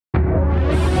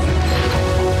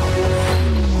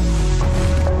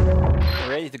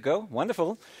to go?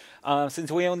 Wonderful.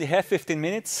 Since we only have 15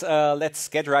 minutes, let's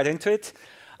get right into it.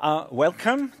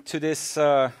 Welcome to this,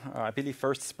 I believe,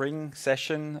 first spring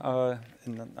session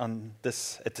at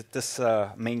this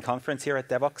main conference here at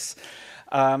Devoxx.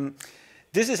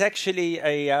 This is actually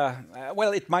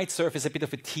well, it might serve as a bit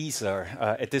of a teaser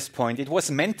at this point. It was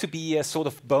meant to be a sort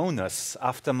of bonus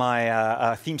after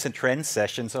my themes and trends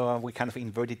session, so we kind of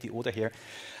inverted the order here.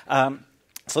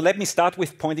 So let me start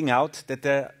with pointing out that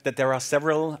there are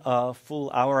several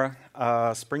full-hour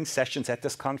spring sessions at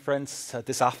this conference.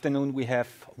 This afternoon we have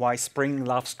Why Spring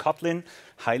Loves Kotlin,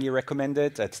 highly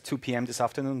recommended, at 2 p.m. this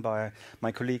afternoon by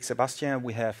my colleague Sebastian.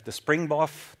 We have the Spring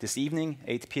BOF this evening,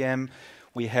 8 p.m.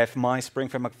 We have my Spring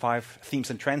Framework 5 Themes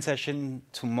and Trends session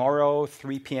tomorrow,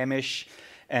 3 p.m.-ish.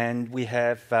 And we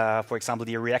have, for example,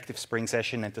 the Reactive Spring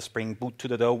session and the Spring Boot to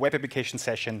the Dough web application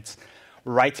sessions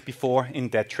right before in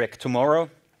that track tomorrow.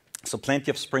 So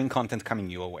plenty of Spring content coming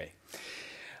your way.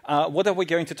 What are we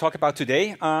going to talk about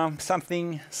today?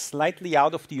 Something slightly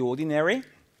out of the ordinary.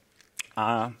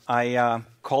 I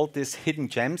called this Hidden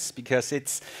Gems because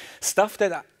it's stuff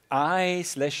that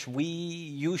we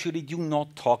usually do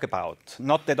not talk about.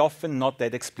 Not that often, not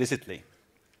that explicitly.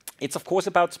 It's of course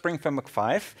about Spring Framework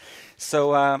 5.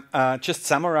 So just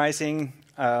summarizing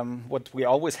what we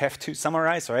always have to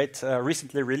summarize, right?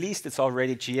 Recently released, it's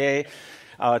already GA.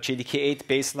 JDK 8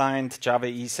 baselined, Java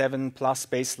EE 7 plus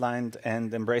baselined,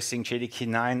 and embracing JDK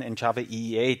 9 and Java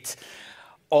EE 8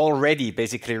 already,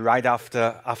 basically right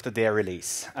after their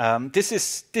release. This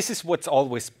is what's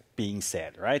always being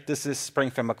said, right? This is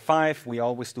Spring Framework 5. We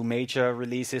always do major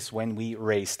releases when we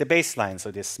raise the baseline.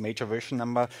 So this major version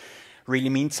number really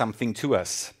means something to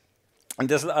us. And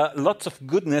there's lots of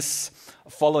goodness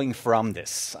following from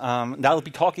this. I'll be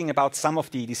talking about some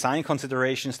of the design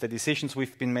considerations, the decisions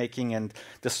we've been making, and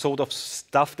the sort of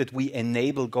stuff that we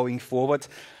enable going forward.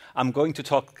 I'm going to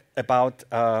talk about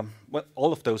well,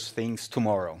 all of those things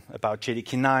tomorrow, about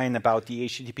JDK 9, about the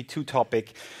HTTP2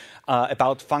 topic,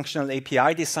 about functional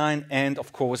API design, and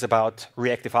of course about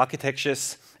reactive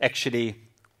architectures. Actually,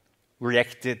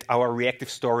 our reactive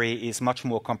story is much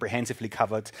more comprehensively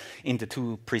covered in the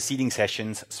two preceding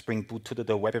sessions, Spring Boot to the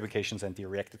Dough web applications and the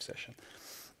reactive session.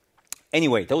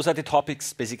 Anyway, those are the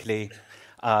topics, basically,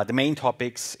 the main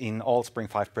topics in all Spring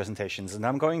 5 presentations, and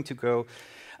I'm going to go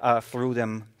through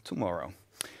them tomorrow.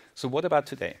 So what about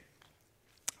today?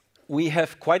 We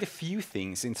have quite a few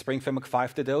things in Spring Framework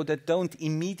 5 though that don't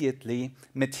immediately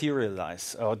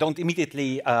materialize, or don't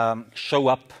immediately show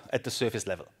up at the surface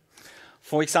level.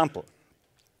 For example,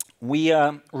 we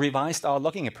revised our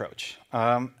logging approach,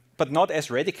 but not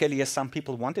as radically as some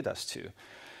people wanted us to.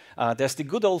 There's the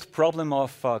good old problem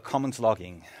of commons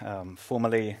logging,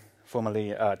 formerly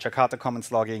Jakarta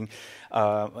commons logging,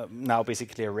 now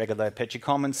basically a regular Apache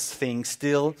Commons thing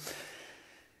still.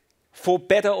 For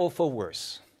better or for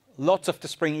worse, lots of the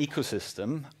Spring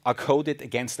ecosystem are coded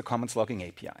against the commons logging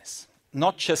APIs,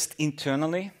 not just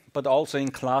internally, but also in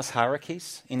class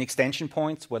hierarchies, in extension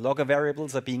points where logger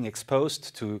variables are being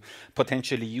exposed to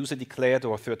potentially user-declared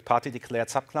or third-party declared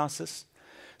subclasses.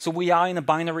 So we are in a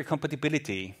binary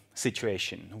compatibility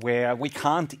situation where we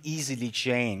can't easily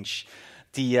change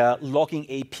the logging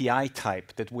API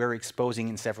type that we're exposing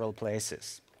in several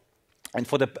places. And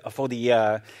for a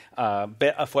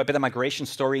better migration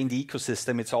story in the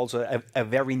ecosystem, it's also a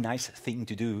very nice thing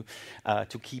to do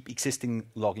to keep existing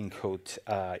logging code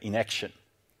in action.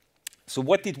 So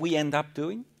what did we end up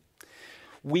doing?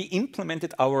 We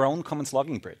implemented our own commons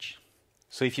logging bridge.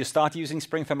 So if you start using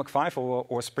Spring Framework 5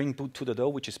 or Spring Boot to the Dough,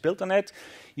 which is built on it,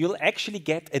 you'll actually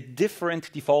get a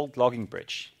different default logging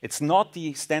bridge. It's not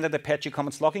the standard Apache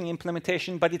Commons logging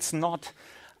implementation, but it's not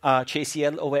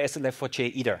JCL over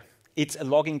SLF4J either. It's a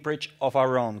logging bridge of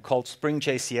our own called Spring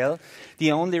JCL,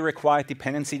 the only required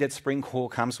dependency that Spring Core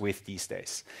comes with these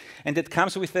days. And it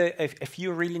comes with a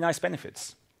few really nice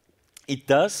benefits. It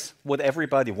does what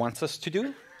everybody wants us to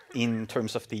do in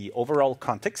terms of the overall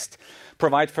context,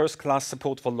 provide first-class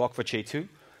support for Log4j2,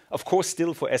 of course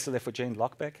still for SLF4J and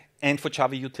Logback, and for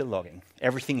Java util logging.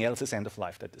 Everything else is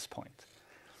end-of-life at this point.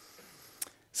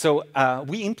 So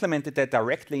we implemented that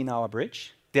directly in our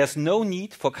bridge. There's no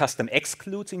need for custom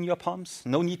excludes in your POMs,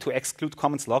 no need to exclude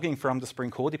commons logging from the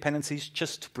Spring Core dependencies,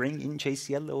 just to bring in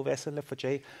JCL over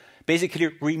SLF4J. Basically,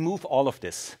 remove all of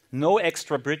this. No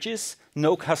extra bridges,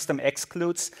 no custom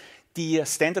excludes. The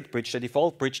standard bridge, the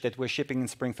default bridge that we're shipping in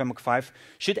Spring Framework 5,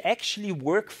 should actually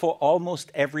work for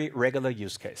almost every regular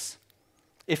use case.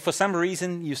 If for some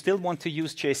reason you still want to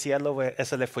use JCL over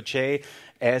SLF4J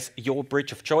as your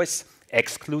bridge of choice,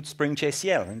 exclude Spring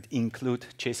JCL and include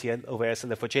JCL over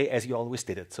SLF4J as you always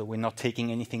did it. So we're not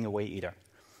taking anything away either.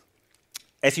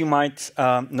 As you might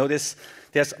notice,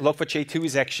 log4j2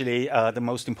 is actually the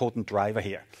most important driver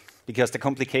here, because the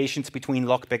complications between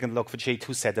logback and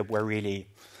log4j2 setup were really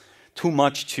too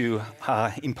much to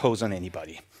impose on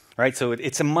anybody. Right? So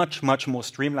it's a much, much more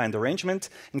streamlined arrangement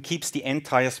and keeps the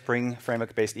entire Spring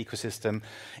framework-based ecosystem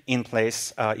in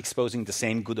place, exposing the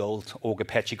same good old org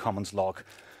Apache commons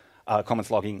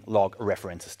logging log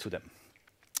references to them,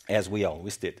 as we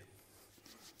always did.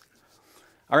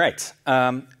 All right,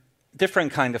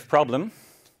 different kind of problem,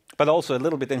 but also a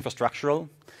little bit infrastructural.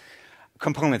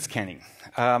 Component scanning.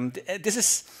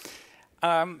 This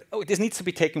needs to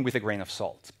be taken with a grain of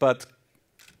salt, but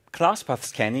class path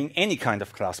scanning, any kind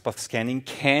of class path scanning,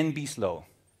 can be slow,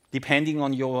 depending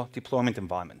on your deployment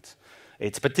environment.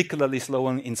 It's particularly slow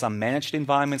in some managed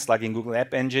environments, like in Google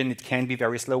App Engine. It can be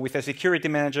very slow with a security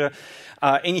manager,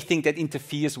 anything that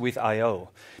interferes with I/O.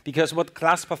 Because what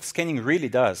class path scanning really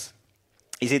does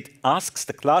is it asks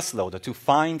the class loader to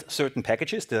find certain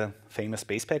packages, the famous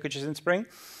base packages in Spring,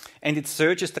 and it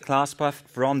searches the class path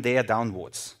from there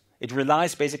downwards. It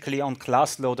relies basically on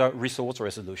class loader resource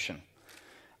resolution.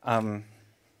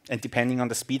 And depending on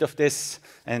the speed of this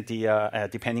and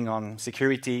depending on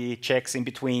security checks in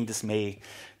between, this may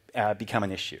become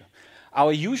an issue.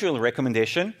 Our usual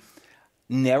recommendation,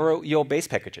 narrow your base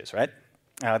packages, right?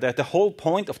 The whole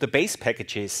point of the base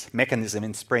packages mechanism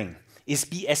in Spring is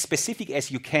be as specific as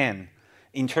you can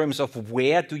in terms of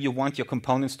where do you want your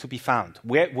components to be found?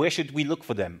 Where should we look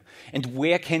for them? And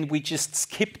where can we just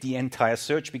skip the entire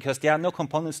search because there are no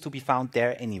components to be found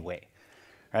there anyway?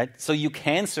 Right? So you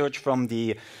can search from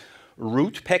the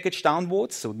root package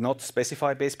downwards, so not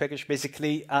specify base package,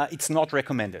 basically. It's not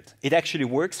recommended. It actually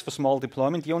works for small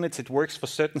deployment units. It works for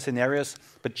certain scenarios,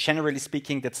 but generally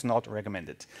speaking, that's not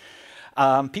recommended.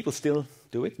 People still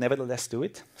do it, nevertheless do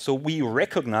it. So we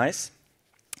recognize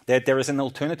that there is an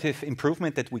alternative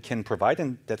improvement that we can provide,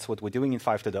 and that's what we're doing in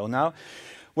 5.0 now.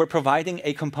 We're providing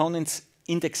a components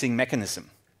indexing mechanism,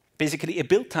 basically a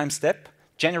build time step,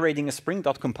 generating a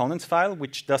spring.components file,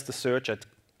 which does the search at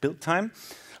build time,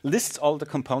 lists all the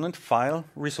component file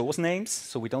resource names,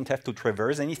 so we don't have to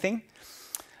traverse anything.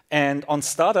 And on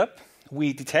startup,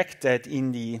 we detect that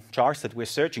in the jars that we're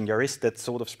searching, there is that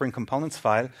sort of Spring components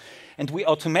file, and we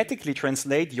automatically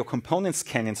translate your component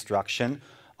scan instruction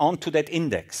onto that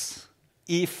index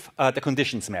if the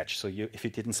conditions match, so if you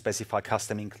didn't specify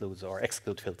custom includes or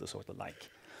exclude filters or the like.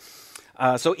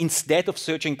 So instead of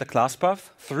searching the class path,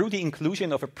 through the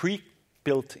inclusion of a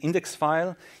pre-built index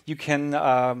file, you can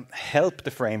help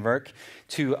the framework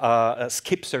to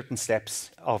skip certain steps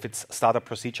of its startup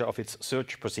procedure, of its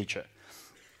search procedure.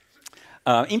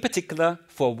 In particular,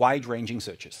 for wide-ranging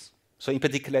searches. So in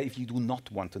particular, if you do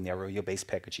not want to narrow your base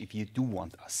package, if you do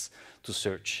want us to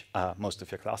search most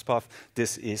of your class path,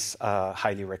 this is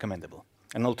highly recommendable.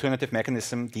 An alternative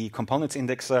mechanism, the components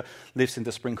indexer, lives in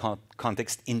the Spring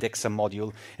context indexer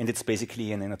module, and it's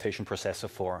basically an annotation processor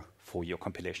for your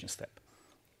compilation step.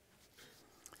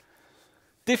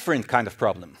 Different kind of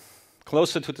problem,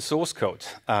 closer to the source code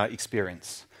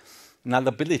experience.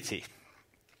 Nullability.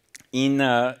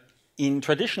 In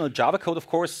traditional Java code, of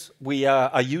course, we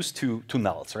are used to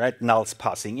nulls, right? Nulls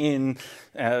passing in,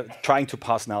 trying to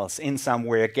pass nulls in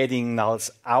somewhere, getting nulls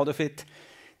out of it.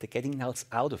 The getting nulls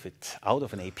out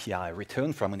of an API,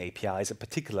 return from an API, is a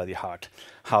particularly hard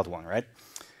one, right?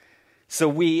 So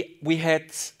we had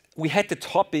the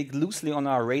topic loosely on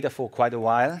our radar for quite a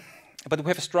while, but we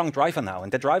have a strong driver now,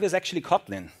 and the driver is actually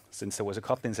Kotlin, since there was a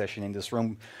Kotlin session in this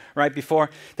room right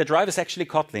before. The driver is actually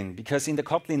Kotlin, because in the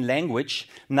Kotlin language,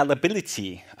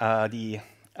 nullability,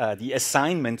 the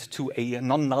assignment to a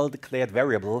non-null declared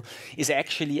variable, is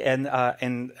actually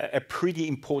a pretty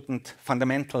important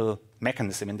fundamental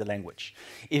mechanism in the language.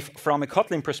 If, from a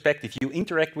Kotlin perspective, you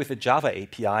interact with a Java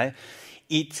API,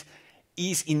 it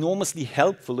is enormously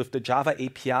helpful if the Java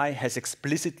API has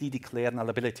explicitly declared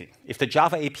nullability. If the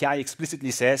Java API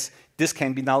explicitly says, this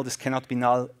can be null, this cannot be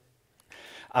null,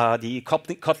 the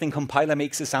Kotlin compiler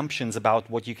makes assumptions about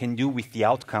what you can do with the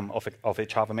outcome of a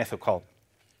Java method call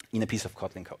in a piece of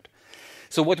Kotlin code.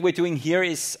 So what we're doing here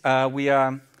is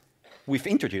we've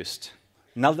introduced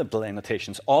nullable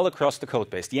annotations all across the code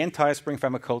base. The entire Spring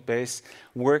Framework code base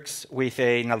works with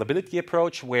a nullability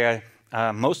approach where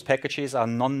most packages are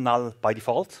non-null by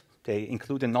default. They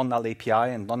include a non-null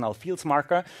API and non-null fields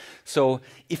marker. So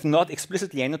if not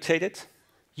explicitly annotated,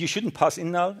 you shouldn't pass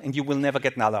in null, and you will never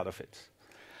get null out of it.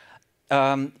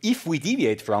 If we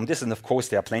deviate from this, and of course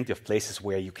there are plenty of places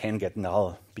where you can get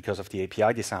null because of the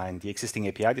API design, the existing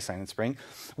API design in Spring,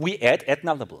 we add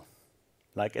nullable.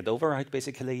 Like add override,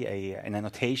 basically, an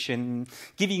annotation,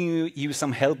 giving you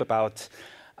some help about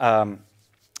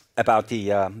about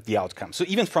the outcome. So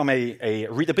even from a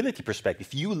readability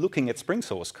perspective, you looking at Spring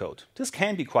source code, this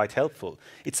can be quite helpful.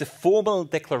 It's a formal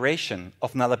declaration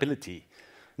of nullability,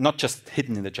 not just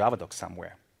hidden in the Java doc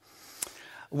somewhere.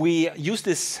 We use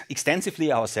this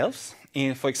extensively ourselves.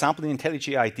 For example, in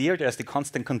IntelliJ IDEA, there's the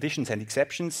constant conditions and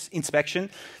exceptions inspection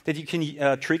that you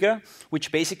can trigger,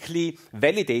 which basically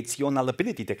validates your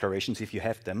nullability declarations, if you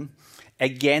have them,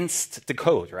 against the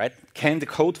code, right? Can the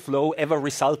code flow ever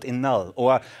result in null?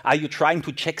 Or are you trying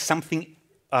to check something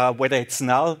whether it's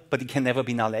null, but it can never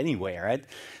be null anyway, right?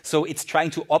 So it's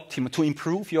trying to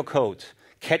improve your code,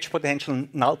 catch potential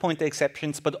null pointer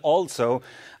exceptions, but also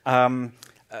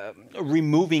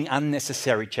removing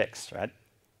unnecessary checks, right?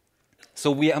 So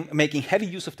we are making heavy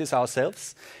use of this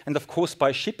ourselves, and of course,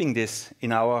 by shipping this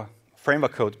in our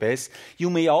framework code base, you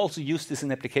may also use this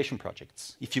in application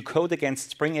projects. If you code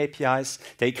against Spring APIs,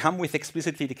 they come with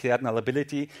explicitly declared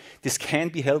nullability. This can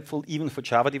be helpful even for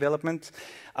Java development.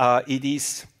 It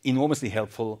is enormously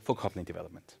helpful for Kotlin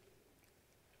development.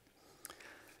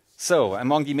 So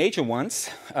among the major ones,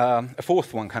 a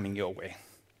fourth one coming your way.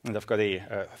 And I've got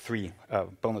three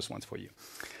bonus ones for you.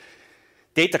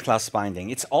 Data class binding.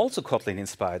 It's also Kotlin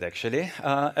inspired, actually,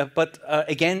 but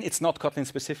again, it's not Kotlin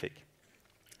specific.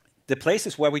 The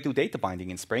places where we do data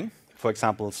binding in Spring, for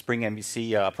example, Spring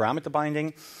MVC parameter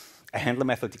binding, a handler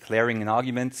method declaring an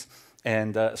argument,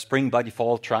 and Spring by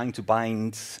default trying to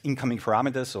bind incoming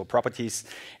parameters or properties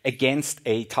against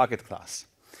a target class.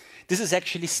 This is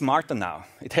actually smarter now.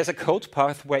 It has a code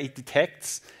path where it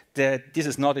detects that this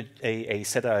is not a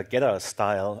setter-getter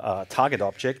style target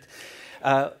object.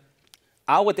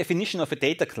 Our definition of a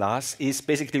data class is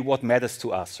basically what matters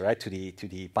to us, right? To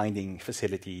the binding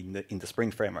facility in the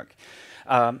Spring framework.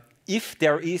 If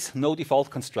there is no default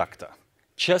constructor,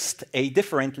 just a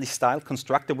differently styled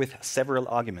constructor with several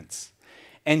arguments,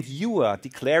 and you are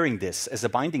declaring this as a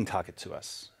binding target to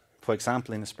us, for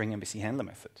example, in the Spring MVC handler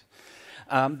method,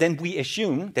 then we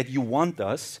assume that you want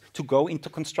us to go into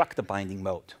constructor binding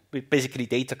mode, basically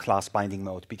data class binding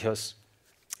mode, because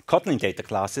Kotlin data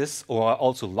classes, or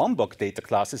also Lombok data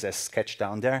classes, as sketched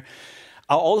down there,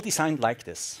 are all designed like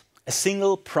this. A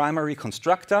single primary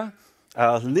constructor,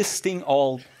 listing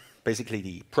all, basically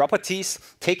the properties,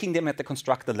 taking them at the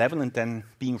constructor level and then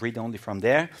being read-only from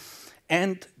there,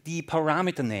 and the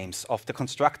parameter names of the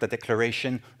constructor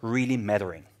declaration really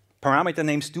mattering. Parameter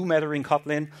names do matter in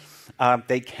Kotlin.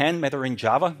 They can matter in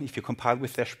Java if you compile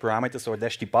with -parameters or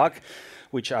 -debug,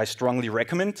 which I strongly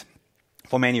recommend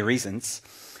for many reasons.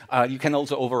 You can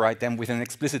also override them with an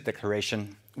explicit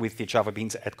declaration with the Java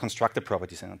beans at constructor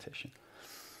properties annotation.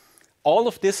 All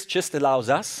of this just allows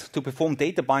us to perform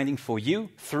data binding for you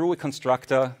through a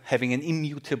constructor having an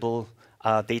immutable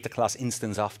data class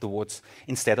instance afterwards,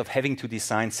 instead of having to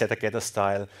design setter-getter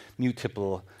style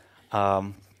mutable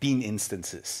bean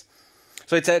instances.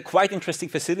 So it's a quite interesting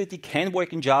facility, can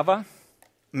work in Java,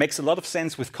 makes a lot of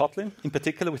sense with Kotlin, in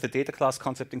particular with the data class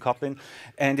concept in Kotlin,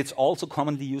 and it's also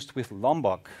commonly used with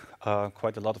Lombok.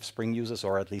 Quite a lot of Spring users,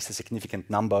 or at least a significant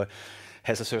number,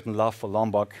 has a certain love for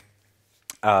Lombok.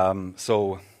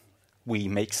 So we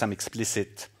make some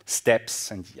explicit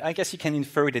steps, and I guess you can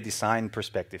infer the design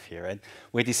perspective here, right?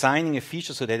 We're designing a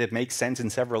feature so that it makes sense in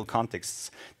several contexts.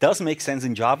 Does make sense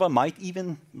in Java, might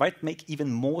make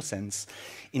even more sense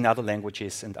in other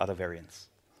languages and other variants.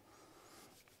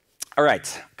 All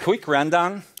right, quick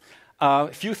rundown.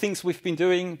 A few things we've been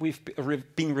doing. We've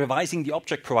been revising the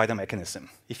object provider mechanism.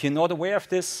 If you're not aware of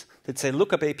this, let's say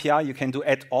lookup API, you can do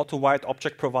add auto-write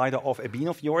object provider of a bean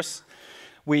of yours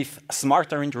with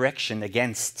smarter indirection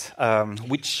against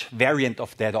which variant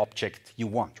of that object you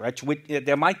want, right?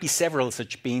 There might be several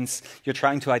such beans. You're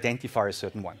trying to identify a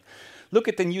certain one. Look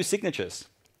at the new signatures.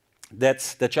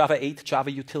 That's the Java 8 Java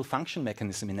util function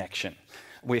mechanism in action,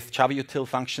 with Java util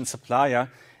function supplier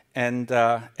and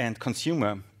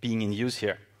consumer being in use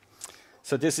here.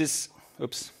 So this is,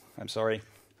 oops, I'm sorry.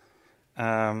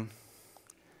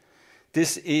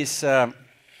 This is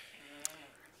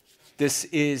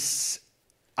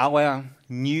our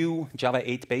new Java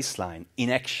 8 baseline in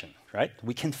action, right?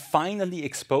 We can finally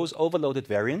expose overloaded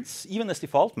variants, even as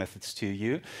default methods to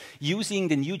you, using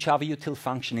the new Java util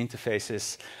function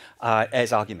interfaces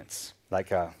as arguments. Like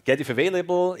get if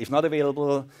available, if not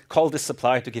available, call this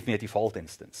supplier to give me a default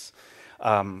instance.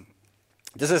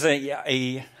 This is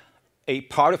a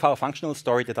part of our functional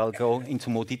story that I'll go into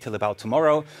more detail about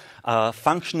tomorrow.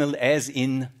 Functional as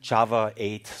in Java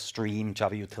 8 stream,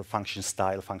 Java util function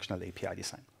style, functional API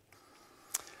design.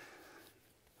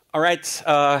 All right,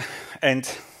 and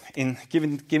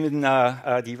given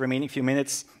the remaining few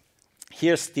minutes,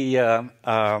 here's a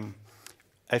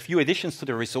few additions to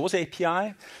the resource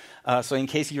API. So in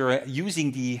case you're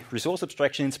using the resource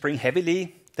abstraction in Spring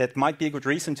heavily, that might be a good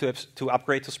reason to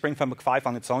upgrade to Spring Framework 5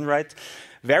 on its own right.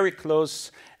 Very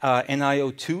close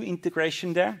NIO2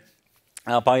 integration there.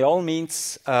 By all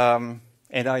means,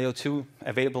 NIO2,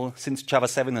 available since Java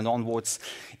 7 and onwards,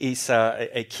 is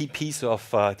a key piece of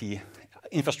the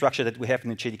infrastructure that we have in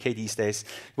the JDK these days.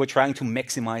 We're trying to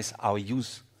maximize our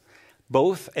use,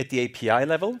 both at the API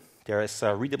level. There is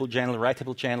a readable channel,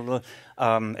 writable channel,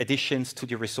 additions to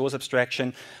the resource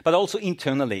abstraction, but also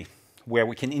internally, where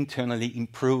we can internally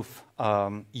improve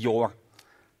your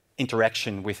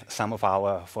interaction with some of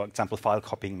our, for example, file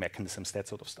copying mechanisms, that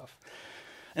sort of stuff.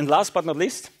 And last but not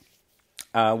least,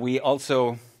 we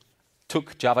also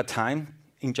took Java time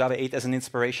in Java 8 as an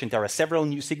inspiration. There are several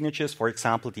new signatures, for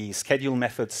example, the schedule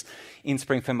methods in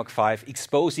Spring Framework 5,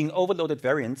 exposing overloaded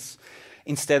variants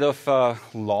instead of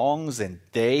longs and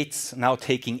dates, now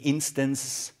taking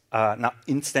instant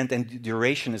and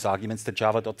duration as arguments, the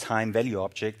java.time value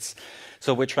objects.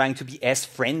 So we're trying to be as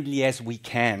friendly as we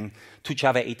can to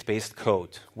Java 8-based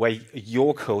code, where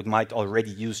your code might already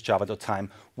use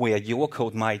java.time, where your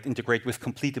code might integrate with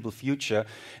completable future,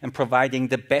 and providing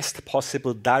the best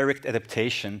possible direct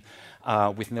adaptation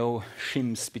with no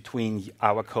shims between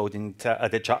our code and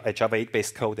the Java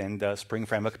 8-based code and the Spring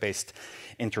Framework-based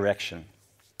interaction.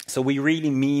 So we really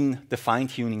mean the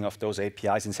fine-tuning of those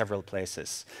APIs in several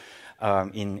places.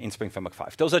 In Spring Framework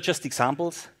 5. Those are just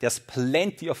examples. There's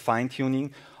plenty of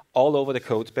fine-tuning all over the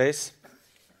code base.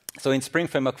 So in Spring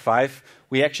Framework 5,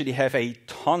 we actually have a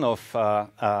ton of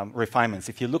refinements.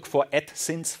 If you look for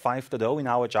 @since 5.0 in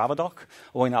our Java doc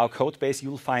or in our code base,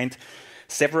 you'll find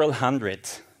several hundred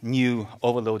new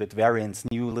overloaded variants,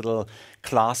 new little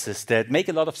classes that make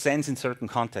a lot of sense in certain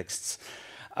contexts.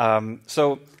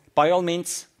 So by all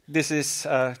means, this is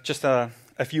just a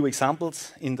few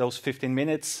examples in those 15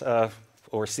 minutes,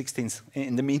 or 16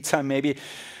 in the meantime, maybe.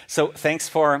 So thanks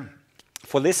for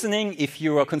listening. If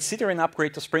you are considering an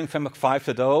upgrade to Spring Framework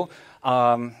 5.0,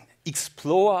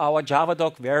 explore our Java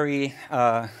doc very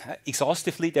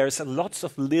exhaustively. There's lots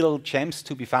of little gems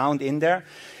to be found in there.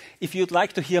 If you'd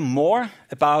like to hear more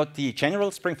about the general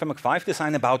Spring Framework 5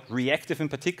 design, about reactive in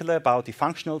particular, about the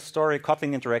functional story,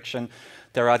 Kotlin interaction,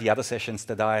 there are the other sessions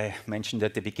that I mentioned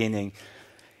at the beginning.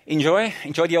 Enjoy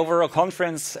the overall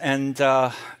conference, and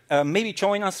maybe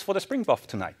join us for the Spring Buff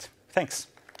tonight. Thanks.